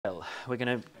Well, we're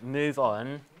going to move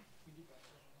on,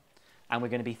 and we're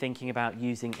going to be thinking about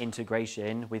using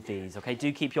integration with these. Okay,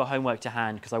 do keep your homework to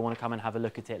hand because I want to come and have a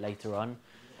look at it later on.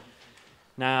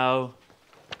 Now,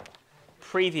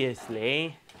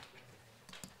 previously,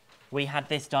 we had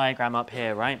this diagram up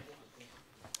here, right?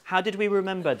 How did we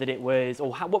remember that it was,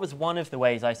 or what was one of the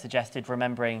ways I suggested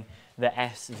remembering the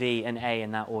S, V, and A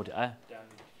in that order?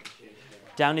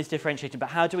 Down is differentiated, but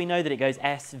how do we know that it goes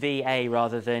S, V, A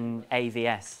rather than A, V,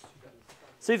 S?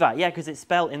 Suvat, yeah, because it's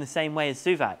spelled in the same way as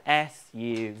Suvat. S,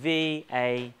 U, V,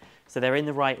 A, so they're in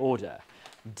the right order.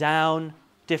 Down,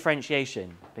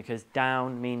 differentiation, because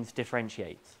down means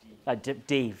differentiate.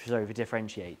 D, sorry, for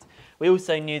differentiate. We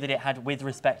also knew that it had with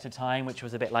respect to time, which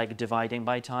was a bit like dividing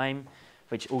by time,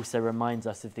 which also reminds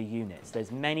us of the units.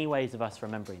 There's many ways of us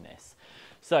remembering this.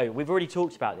 So we've already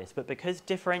talked about this, but because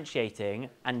differentiating,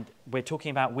 and we're talking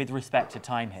about with respect to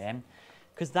time here,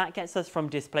 because that gets us from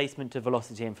displacement to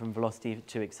velocity and from velocity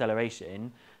to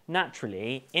acceleration,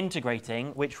 naturally integrating,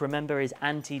 which remember is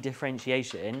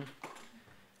anti-differentiation,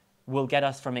 will get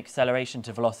us from acceleration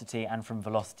to velocity and from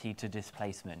velocity to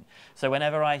displacement. So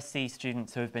whenever I see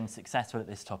students who have been successful at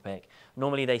this topic,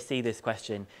 normally they see this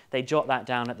question, they jot that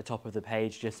down at the top of the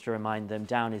page just to remind them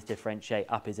down is differentiate,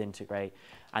 up is integrate,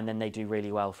 and then they do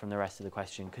really well from the rest of the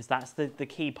question, because that's the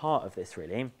key part of this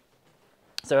really.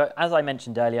 So as I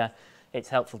mentioned earlier, it's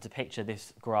helpful to picture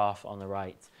this graph on the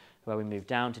right where we move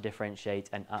down to differentiate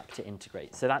and up to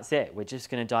integrate. So that's it. We're just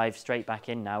going to dive straight back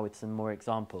in now with some more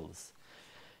examples.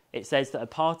 It says that a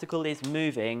particle is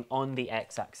moving on the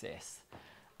x-axis.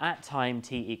 At time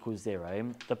t equals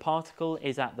 0, the particle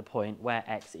is at the point where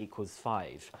x equals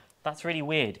 5. That's really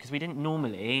weird because we didn't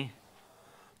normally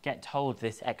get told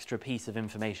this extra piece of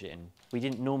information. We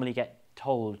didn't normally get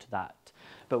told that.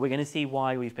 But we're going to see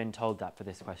why we've been told that for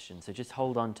this question. So just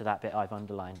hold on to that bit I've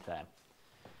underlined there.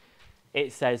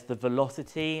 It says the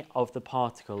velocity of the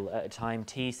particle at a time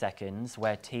t seconds,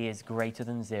 where t is greater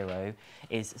than 0,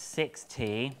 is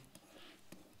 6t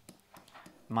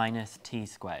minus t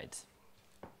squared.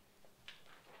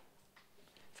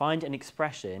 Find an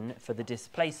expression for the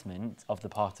displacement of the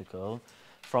particle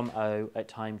from O at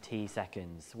time t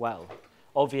seconds. Well,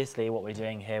 obviously what we're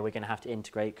doing here, we're going to have to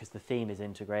integrate because the theme is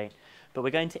integrate, but we're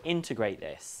going to integrate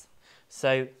this.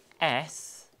 So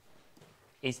S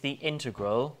is the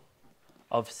integral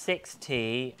of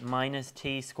 6t minus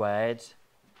t squared,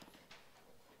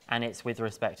 and it's with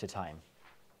respect to time.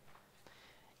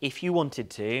 If you wanted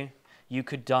to, you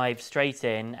could dive straight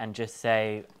in and just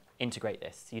say, integrate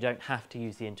this. You don't have to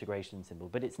use the integration symbol,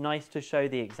 but it's nice to show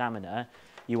the examiner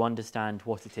you understand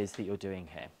what it is that you're doing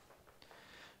here.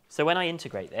 So when I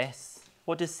integrate this,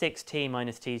 what does 6t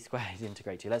minus t squared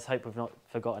integrate to? Let's hope we've not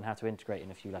forgotten how to integrate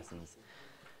in a few lessons.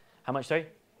 How much, sorry?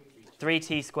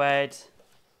 3t squared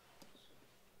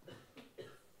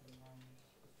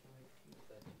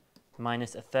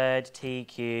minus a third t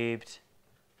cubed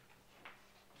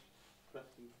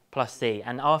plus c.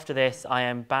 And after this, I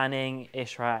am banning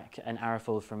Ishraq and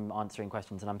Araful from answering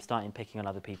questions, and I'm starting picking on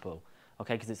other people.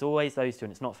 Okay, because it's always those two,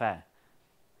 and it's not fair.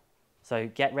 So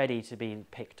get ready to be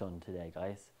picked on today,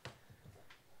 guys.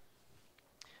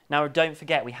 Now, don't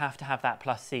forget, we have to have that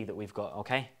plus c that we've got,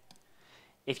 okay?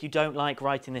 If you don't like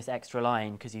writing this extra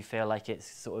line because you feel like it's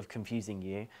sort of confusing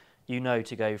you, you know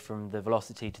to go from the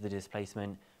velocity to the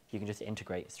displacement, you can just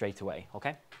integrate straight away,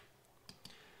 okay?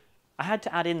 I had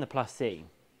to add in the plus c,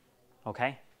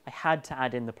 okay? I had to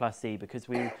add in the plus c because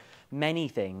many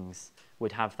things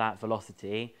would have that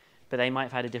velocity, but they might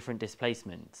have had a different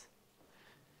displacement.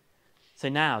 So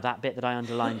now that bit that I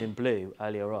underlined in blue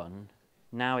earlier on,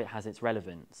 now it has its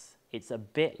relevance. It's a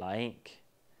bit like,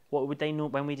 what would they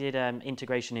when we did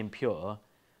integration in pure,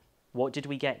 what did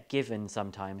we get given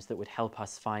sometimes that would help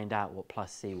us find out what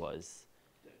plus c was?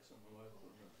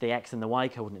 The x and the y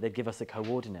coordinate. They'd give us a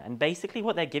coordinate. And basically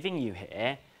what they're giving you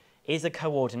here is a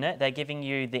coordinate. They're giving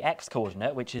you the x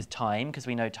coordinate, which is time, because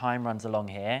we know time runs along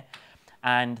here.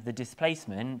 And the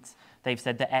displacement, they've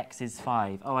said that x is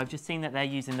 5. Oh, I've just seen that they're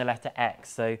using the letter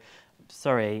x. So,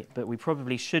 sorry, but we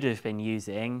probably should have been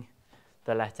using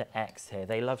the letter x here.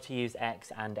 They love to use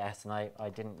x and s, and I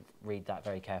didn't read that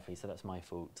very carefully, so that's my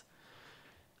fault.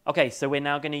 Okay, so we're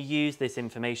now going to use this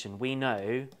information. We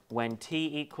know when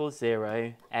t equals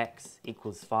 0, x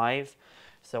equals 5.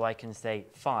 So I can say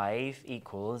 5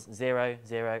 equals 0,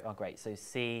 0. Oh, great. So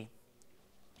c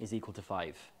is equal to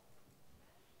 5.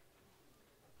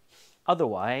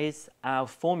 Otherwise, our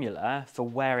formula for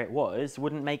where it was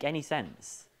wouldn't make any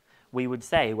sense. We would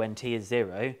say when t is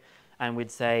 0, and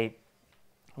we'd say,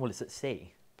 well, it's at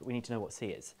c, but we need to know what c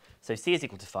is. So c is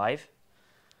equal to 5.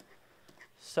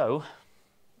 So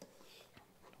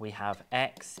we have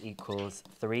x equals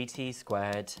 3t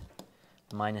squared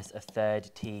minus a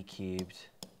third t cubed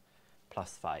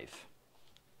plus 5.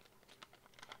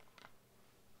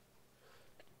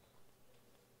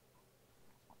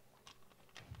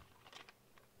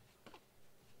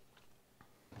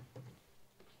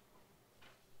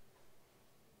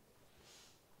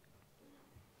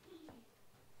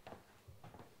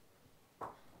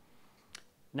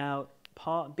 Now,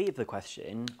 part B of the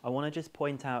question, I want to just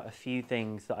point out a few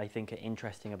things that I think are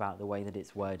interesting about the way that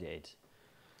it's worded.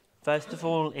 First of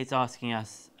all, it's asking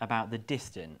us about the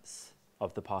distance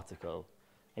of the particle.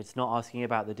 It's not asking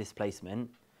about the displacement.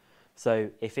 So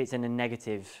if it's in a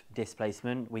negative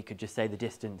displacement, we could just say the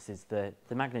distance is the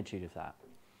magnitude of that.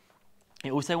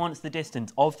 It also wants the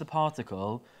distance of the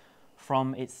particle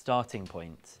from its starting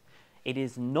point. It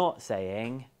is not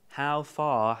saying how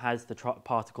far has the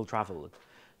particle travelled.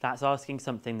 That's asking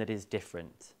something that is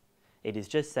different. It is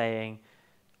just saying,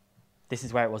 this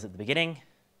is where it was at the beginning.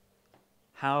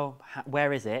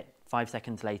 Where is it 5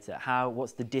 seconds later?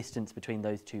 What's the distance between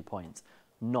those 2 points?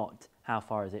 Not how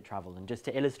far has it travelled. And just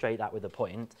to illustrate that with a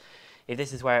point, if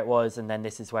this is where it was and then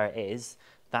this is where it is,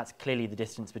 that's clearly the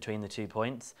distance between the 2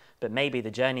 points. But maybe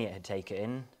the journey it had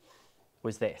taken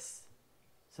was this.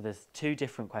 So there's 2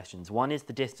 different questions. One is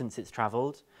the distance it's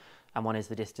travelled, and one is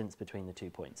the distance between the 2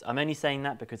 points. I'm only saying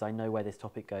that because I know where this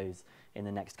topic goes in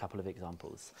the next couple of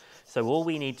examples. So all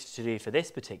we need to do for this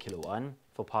particular one,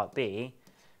 for part B,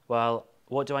 well,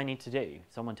 what do I need to do?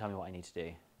 Someone tell me what I need to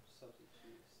do.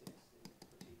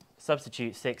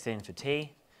 Substitute 6 in for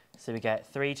t. So we get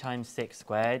 3 times 6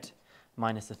 squared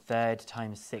minus a third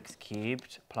times 6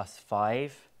 cubed plus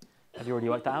 5. Have you already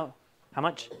worked that out? How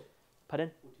much?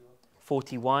 Pardon?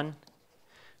 41.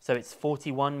 So it's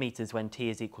 41 meters when t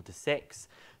is equal to 6.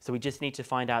 So we just need to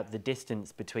find out the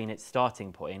distance between its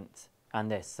starting point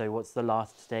and this. So what's the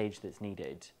last stage that's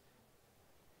needed?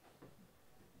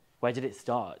 Where did it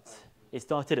start? It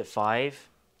started at 5.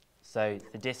 So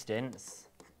the distance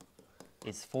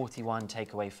is 41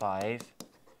 take away 5,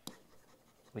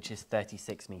 which is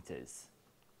 36 meters.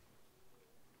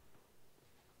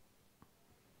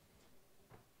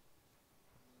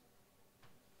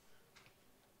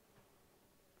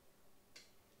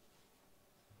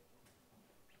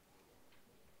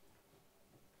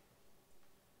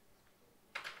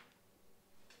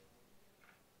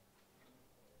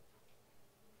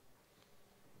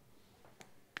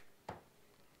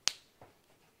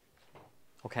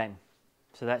 Okay,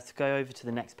 so let's go over to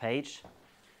the next page.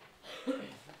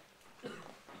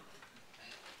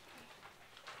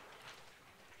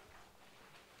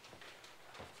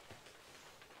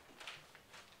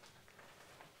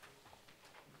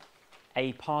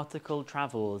 A particle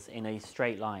travels in a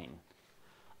straight line.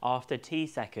 After t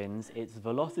seconds, its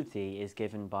velocity is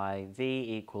given by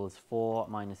v equals 4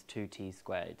 minus 2t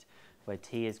squared, where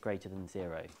t is greater than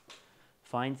 0.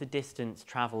 Find the distance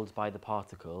travelled by the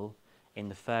particle in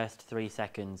the first 3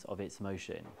 seconds of its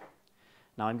motion.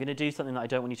 Now I'm going to do something that I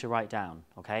don't want you to write down,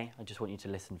 okay? I just want you to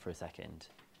listen for a second.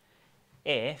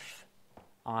 If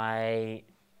I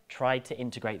tried to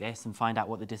integrate this and find out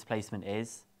what the displacement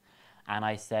is, and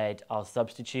I said I'll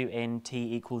substitute in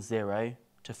t equals 0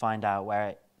 to find out where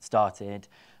it started,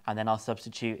 and then I'll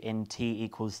substitute in t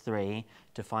equals 3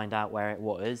 to find out where it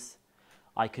was,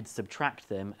 I could subtract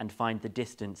them and find the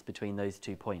distance between those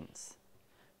 2 points.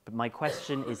 But my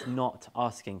question is not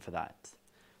asking for that.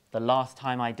 The last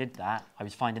time I did that, I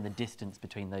was finding the distance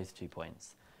between those 2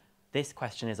 points. This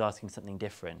question is asking something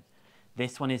different.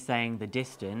 This one is saying the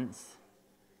distance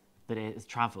that it has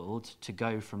travelled to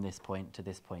go from this point to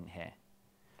this point here.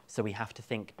 So we have to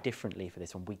think differently for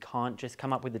this one. We can't just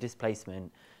come up with the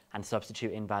displacement and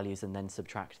substitute in values and then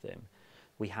subtract them.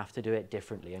 We have to do it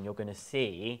differently, and you're going to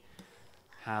see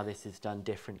how this is done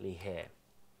differently here.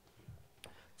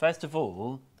 First of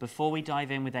all, before we dive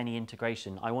in with any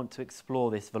integration, I want to explore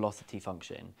this velocity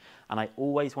function. And I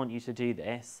always want you to do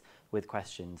this with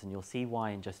questions, and you'll see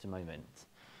why in just a moment.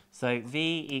 So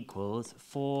v equals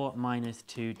 4 minus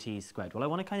 2t squared. Well, I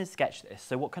want to kind of sketch this.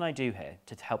 So what can I do here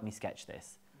to help me sketch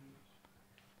this?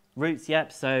 Roots,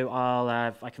 yep. So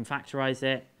I can factorize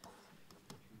it,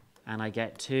 and I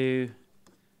get 2.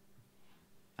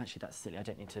 Actually, that's silly. I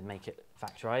don't need to make it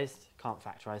factorized. Can't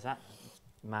factorize that.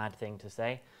 Mad thing to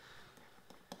say.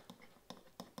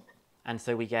 And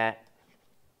so we get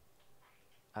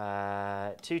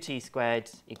 2t squared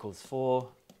equals 4,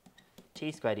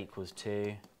 t squared equals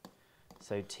 2,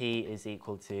 so t is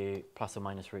equal to plus or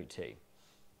minus root 2.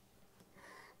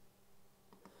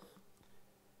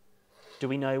 Do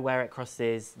we know where it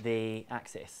crosses the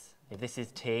axis? If this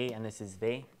is t and this is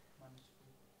v?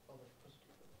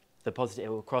 it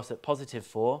will cross at positive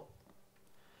 4.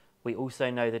 We also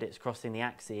know that it's crossing the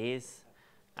axes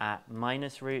at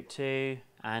minus root 2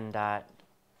 and at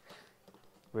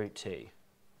root 2.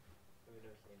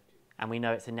 And we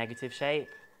know it's a negative shape.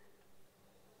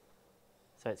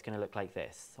 So it's going to look like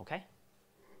this, okay?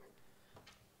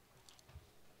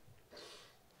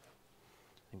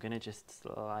 I'm going to just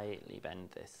slightly bend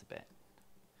this a bit.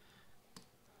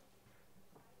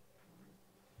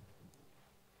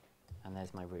 And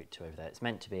there's my root 2 over there. It's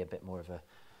meant to be a bit more of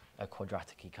a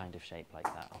quadratic-y kind of shape like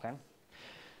that, okay?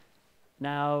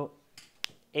 Now,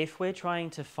 if we're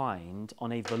trying to find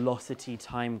on a velocity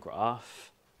time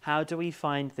graph, how do we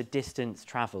find the distance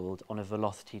travelled on a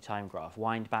velocity time graph?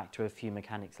 Wind back to a few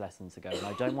mechanics lessons ago. And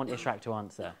I don't want Ishraq to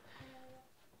answer.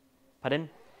 Pardon?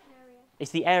 Area. It's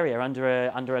the area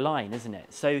under a line, isn't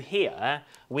it? So here,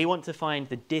 we want to find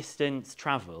the distance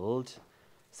travelled.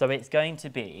 So it's going to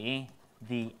be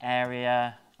the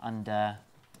area under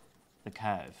the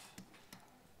curve.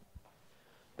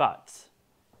 But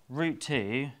root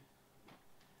 2,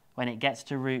 when it gets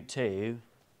to root 2,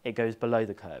 it goes below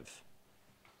the curve.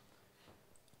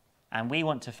 And we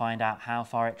want to find out how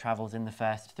far it travels in the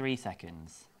first 3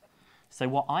 seconds. So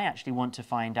what I actually want to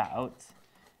find out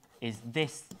is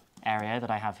this area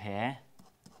that I have here,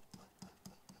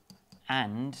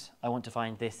 and I want to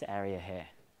find this area here.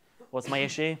 What's my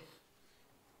issue?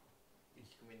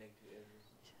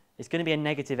 It's going to be a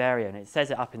negative area, and it says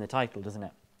it up in the title, doesn't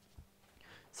it?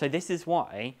 So this is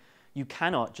why you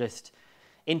cannot just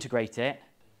integrate it,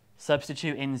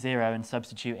 substitute in 0 and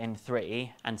substitute in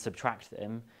 3 and subtract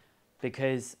them,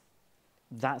 because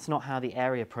that's not how the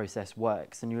area process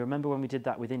works. And you remember when we did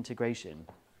that with integration.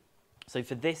 So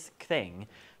for this thing,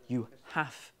 you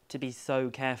have to be so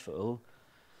careful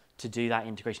to do that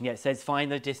integration. Yeah, it says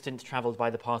find the distance travelled by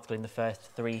the particle in the first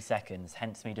 3 seconds,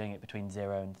 hence me doing it between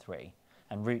 0 and 3.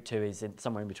 And root 2 is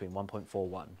somewhere in between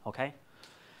 1.41, okay?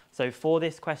 So for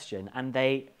this question, and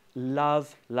they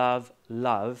love, love,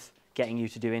 love getting you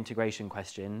to do integration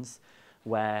questions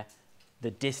where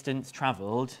the distance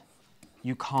travelled,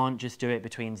 you can't just do it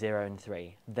between 0 and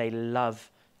 3. They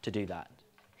love to do that.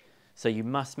 So you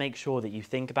must make sure that you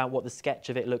think about what the sketch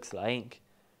of it looks like,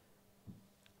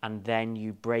 and then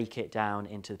you break it down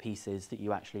into pieces that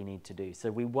you actually need to do.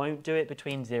 So we won't do it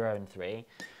between 0 and 3.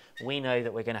 We know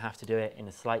that we're going to have to do it in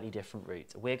a slightly different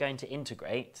route. We're going to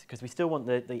integrate, because we still want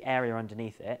the area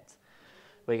underneath it.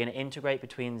 We're going to integrate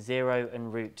between 0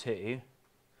 and root 2,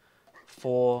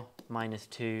 4 minus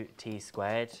 2t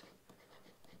squared,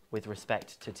 with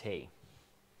respect to t.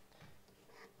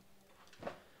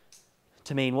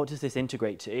 To mean, what does this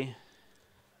integrate to?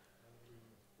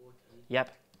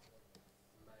 Yep.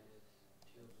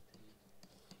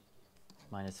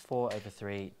 Minus 4 over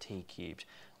 3 t cubed.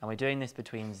 And we're doing this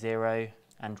between 0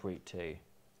 and root 2.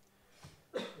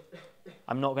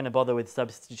 I'm not going to bother with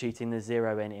substituting the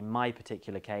 0 in my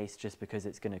particular case, just because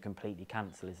it's going to completely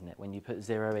cancel, isn't it? When you put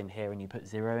 0 in here and you put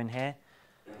 0 in here.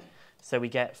 So we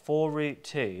get 4 root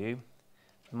 2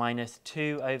 minus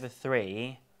 2 over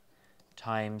 3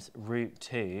 times root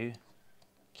 2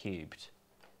 cubed.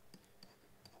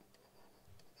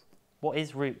 What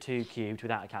is root 2 cubed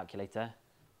without a calculator?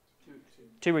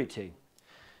 2 root 2.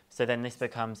 So then this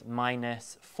becomes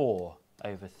minus 4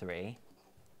 over 3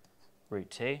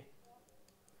 root 2.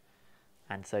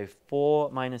 And so 4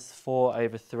 minus 4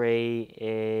 over 3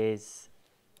 is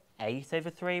 8 over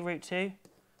 3 root 2.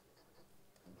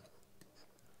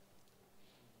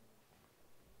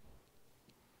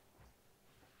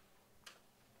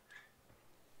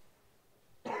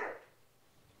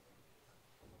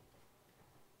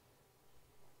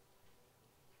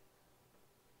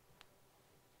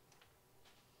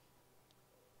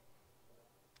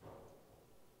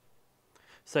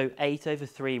 So 8 over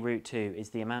 3 root 2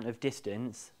 is the amount of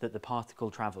distance that the particle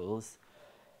travels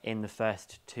in the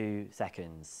first 2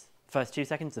 seconds. First 2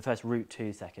 seconds, the first root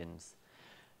 2 seconds.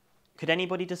 Could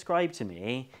anybody describe to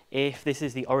me, if this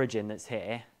is the origin that's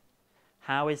here,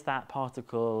 how is that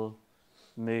particle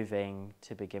moving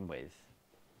to begin with?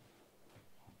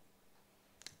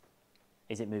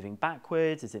 Is it moving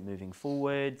backwards? Is it moving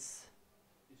forwards?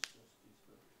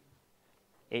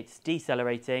 It's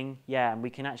decelerating, yeah, and we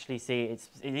can actually see it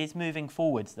is moving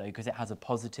forwards though, because it has a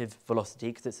positive velocity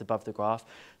because it's above the graph.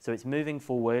 So it's moving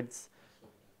forwards,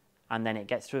 and then it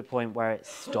gets to a point where it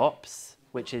stops,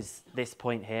 which is this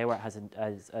point here where it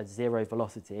has a 0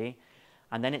 velocity,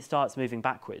 and then it starts moving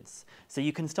backwards. So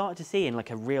you can start to see in like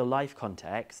a real life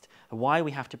context why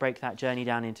we have to break that journey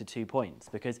down into 2 points,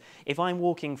 because if I'm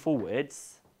walking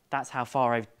forwards, that's how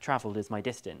far I've travelled as my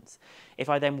distance. If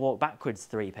I then walk backwards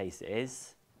 3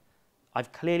 paces,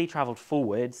 I've clearly travelled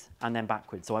forwards and then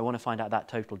backwards, so I want to find out that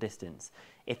total distance.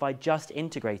 If I just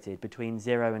integrated between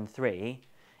 0 and 3,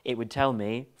 it would tell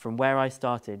me from where I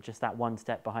started, just that one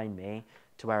step behind me,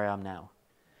 to where I am now.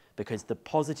 Because the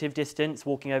positive distance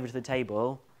walking over to the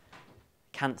table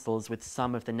cancels with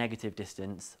some of the negative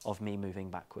distance of me moving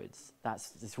backwards.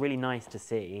 It's really nice to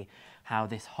see how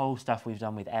this whole stuff we've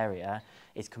done with area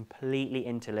is completely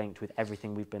interlinked with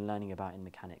everything we've been learning about in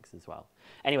mechanics as well.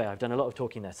 Anyway, I've done a lot of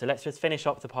talking there, so let's just finish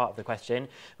up the part of the question.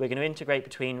 We're going to integrate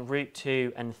between root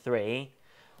 2 and 3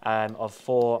 of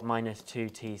 4 minus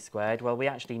 2t squared. Well, we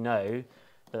actually know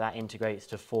that that integrates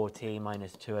to 4t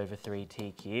minus 2 over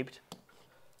 3t cubed,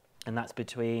 and that's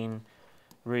between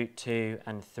root 2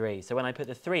 and 3. So when I put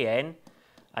the 3 in,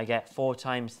 I get 4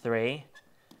 times 3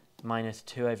 minus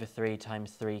 2 over 3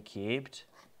 times 3 cubed.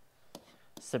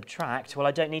 Subtract, well,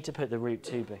 I don't need to put the root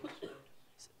 2.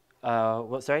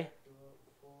 What, sorry?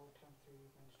 4 times 3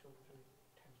 minus 2 over 3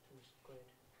 times 3 squared.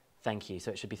 Thank you,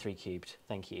 so it should be 3 cubed.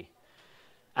 Thank you.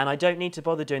 And I don't need to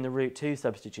bother doing the root 2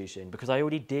 substitution because I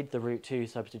already did the root 2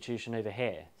 substitution over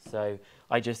here. So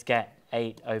I just get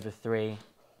 8 over 3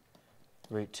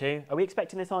 root 2. Are we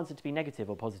expecting this answer to be negative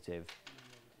or positive?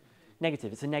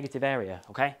 Negative. It's a negative area,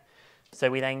 okay? So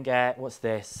we then get, what's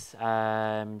this?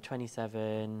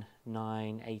 27,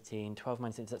 9, 18, 12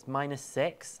 minus 6. That's minus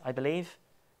 6, I believe,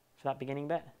 for that beginning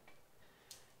bit.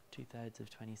 2/3 of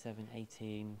 27,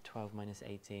 18, 12 minus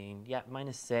 18. Yeah,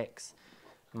 minus 6,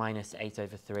 minus 8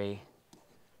 over 3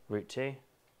 root 2.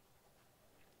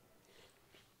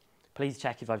 Please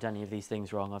check if I've done any of these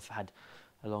things wrong. I've had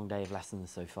a long day of lessons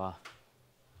so far.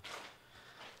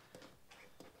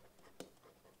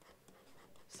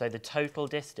 So the total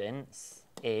distance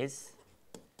is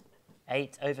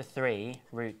 8 over 3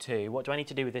 root 2. What do I need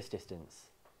to do with this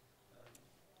distance?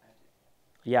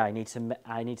 Yeah, I need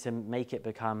to make it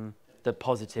become the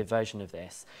positive version of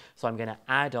this. So I'm going to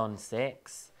add on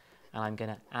 6, and I'm going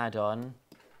to add on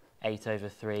 8 over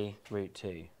 3 root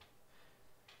 2.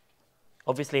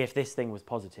 Obviously, if this thing was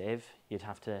positive, you'd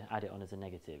have to add it on as a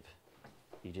negative.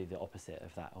 You do the opposite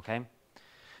of that, okay?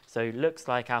 So it looks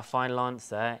like our final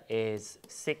answer is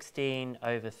 16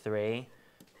 over 3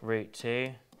 root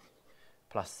 2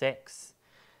 plus 6.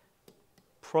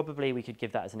 Probably we could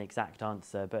give that as an exact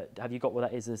answer, but have you got what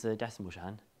that is as a decimal,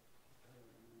 Shan?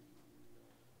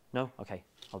 No? Okay,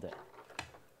 hold it.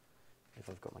 If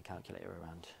I've got my calculator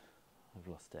around, I've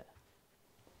lost it.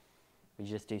 We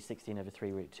just do 16 over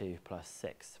 3 root 2 plus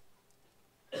 6.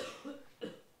 Oh,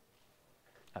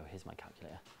 here's my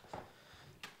calculator.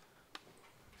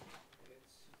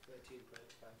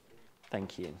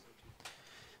 Thank you.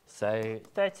 So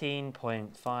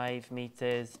 13.5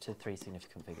 meters to 3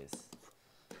 significant figures.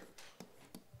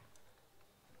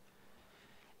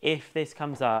 If this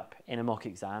comes up in a mock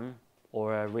exam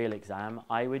or a real exam,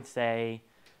 I would say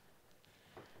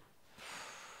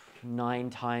 9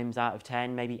 times out of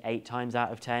 10, maybe 8 times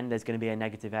out of 10, there's going to be a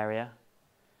negative area.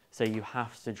 So you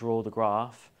have to draw the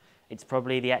graph. It's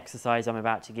probably the exercise I'm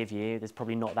about to give you. There's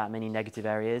probably not that many negative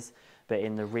areas, but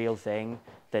in the real thing,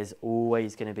 there's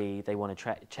always going to be, they want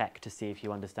to check to see if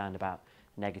you understand about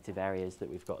negative areas that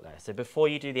we've got there. So before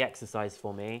you do the exercise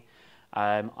for me,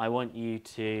 I want you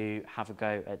to have a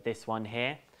go at this one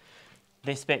here.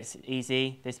 This bit's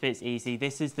easy, this bit's easy.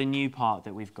 This is the new part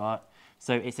that we've got.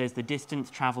 So it says the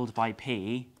distance travelled by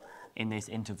P in this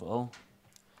interval.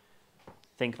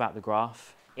 Think about the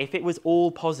graph. If it was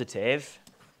all positive,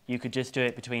 you could just do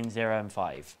it between 0 and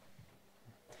 5.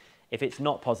 If it's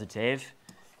not positive,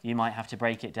 you might have to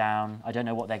break it down. I don't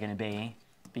know what they're going to be,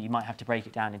 but you might have to break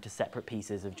it down into separate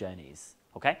pieces of journeys,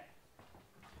 okay?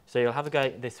 So you'll have a go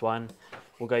at this one.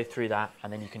 We'll go through that,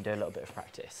 and then you can do a little bit of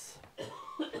practice.